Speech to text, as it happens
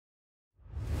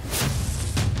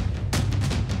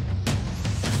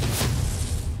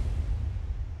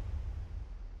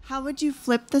How would you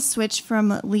flip the switch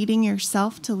from leading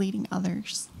yourself to leading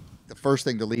others? The first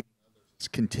thing to lead is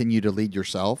continue to lead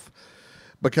yourself,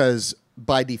 because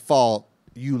by default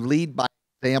you lead by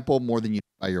example more than you do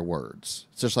by your words.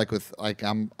 It's just like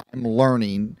I'm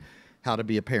learning how to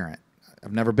be a parent.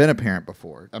 I've never been a parent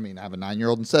before. I mean, I have a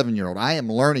 9-year-old and 7-year-old. I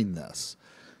am learning this.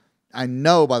 I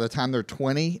know by the time they're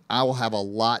 20, I will have a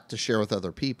lot to share with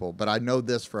other people, but I know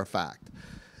this for a fact.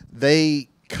 They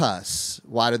cuss.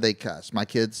 Why do they cuss? My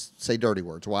kids say dirty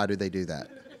words. Why do they do that?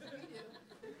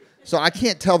 So I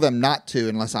can't tell them not to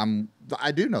unless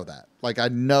I do know that. Like, I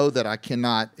know that I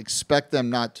cannot expect them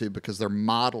not to because they're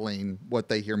modeling what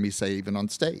they hear me say even on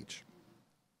stage.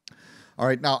 All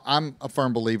right, now I'm a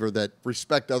firm believer that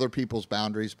respect other people's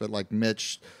boundaries, but like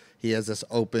Mitch, he has this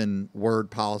open word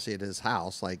policy at his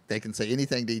house. Like, they can say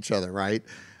anything to each other, right?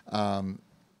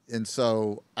 And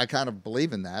so I kind of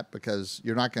believe in that because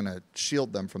you're not going to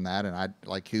shield them from that. And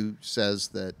who says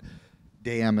that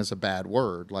damn is a bad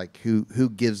word? Like, who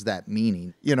gives that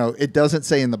meaning? You know, it doesn't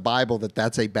say in the Bible that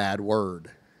that's a bad word,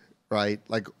 right?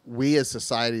 Like, we as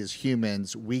society, as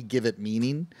humans, we give it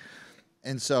meaning.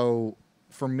 And so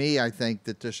for me, I think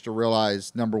that just to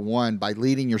realize, number one, by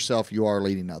leading yourself, you are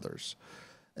leading others.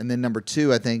 And then number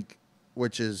two, I think,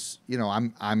 which is, you know,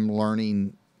 I'm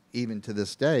learning even to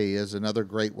this day, is another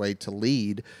great way to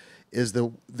lead, is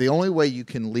the only way you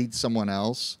can lead someone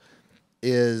else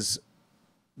is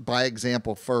by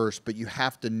example first, but you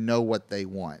have to know what they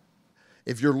want.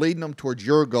 If you're leading them towards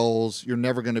your goals, you're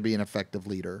never going to be an effective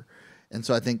leader. And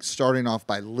so I think starting off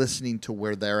by listening to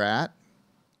where they're at,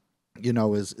 you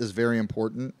know, is very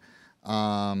important.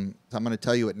 I'm going to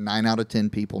tell you what 9 out of 10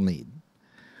 people need.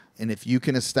 And if you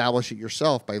can establish it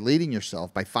yourself by leading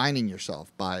yourself, by finding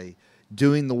yourself, by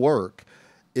doing the work,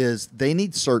 is they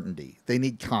need certainty. They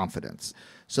need confidence.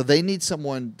 So they need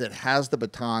someone that has the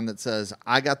baton that says,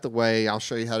 I got the way, I'll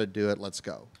show you how to do it, let's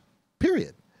go.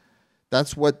 Period.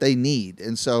 That's what they need.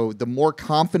 And so the more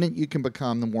confident you can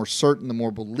become, the more certain, the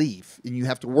more belief, and you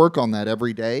have to work on that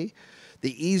every day,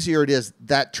 the easier it is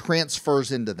that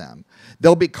transfers into them.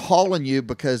 They'll be calling you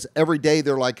because every day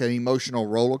they're like an emotional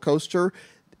roller coaster.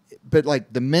 But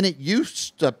like the minute you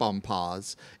step on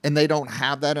pause and they don't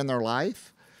have that in their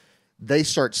life, they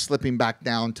start slipping back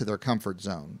down to their comfort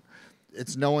zone.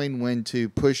 It's knowing when to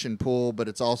push and pull, but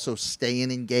it's also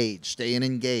staying engaged. And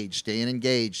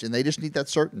they just need that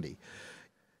certainty.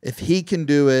 If he can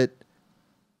do it,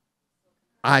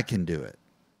 I can do it.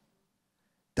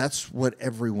 That's what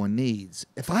everyone needs.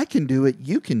 If I can do it,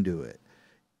 you can do it.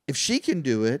 If she can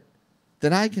do it,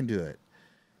 then I can do it.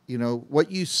 You know, what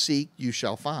you seek, you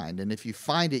shall find. And if you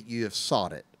find it, you have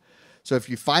sought it. So if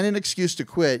you find an excuse to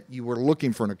quit, you were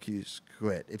looking for an excuse to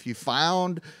quit. If you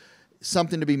found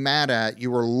something to be mad at, you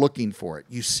were looking for it.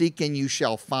 You seek and you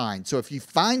shall find. So if you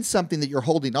find something that you're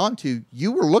holding on to,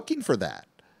 you were looking for that.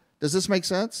 Does this make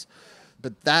sense?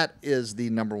 But that is the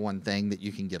number one thing that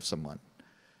you can give someone,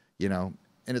 you know.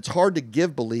 And it's hard to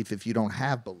give belief if you don't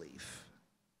have belief,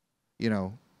 you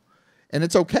know. And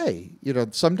it's okay. You know,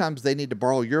 sometimes they need to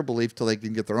borrow your belief till they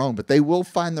can get their own, but they will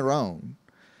find their own.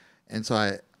 And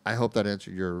so I hope that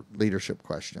answered your leadership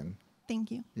question.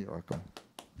 Thank you. You're welcome.